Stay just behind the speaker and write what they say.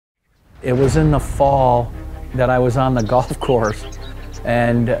It was in the fall that I was on the golf course,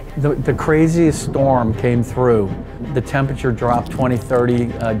 and the craziest storm came through. The temperature dropped 20,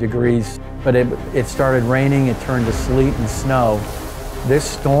 30 degrees, but it started raining, it turned to sleet and snow. This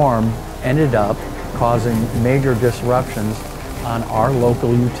storm ended up causing major disruptions on our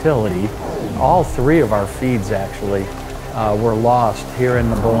local utility. All three of our feeds actually were lost here in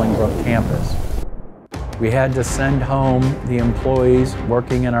the Bolingbrook campus. We had to send home the employees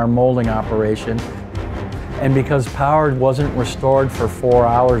working in our molding operation, and because power wasn't restored for 4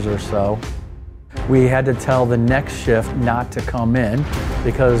 hours or so, we had to tell the next shift not to come in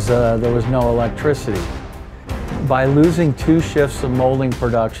because there was no electricity. By losing 2 shifts of molding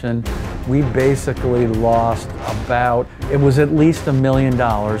production, we basically lost it was at least $1 million.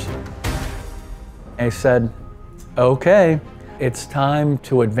 I said, okay, it's time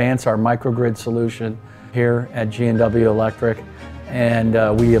to advance our microgrid solution here at G&W Electric, and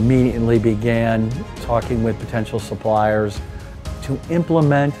we immediately began talking with potential suppliers to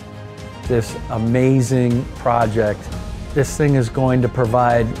implement this amazing project. This thing is going to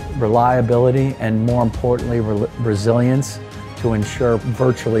provide reliability and, more importantly, resilience to ensure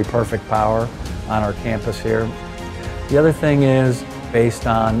virtually perfect power on our campus here. The other thing is, based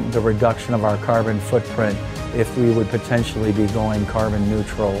on the reduction of our carbon footprint, if we would potentially be going carbon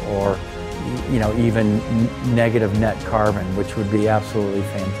neutral or even negative net carbon, which would be absolutely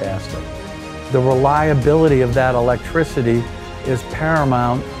fantastic. The reliability of that electricity is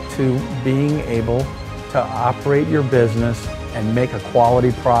paramount to being able to operate your business and make a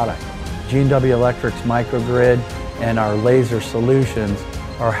quality product. G&W Electric's microgrid and our laser solutions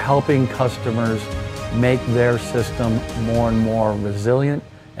are helping customers make their system more and more resilient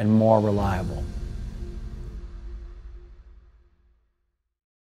and more reliable.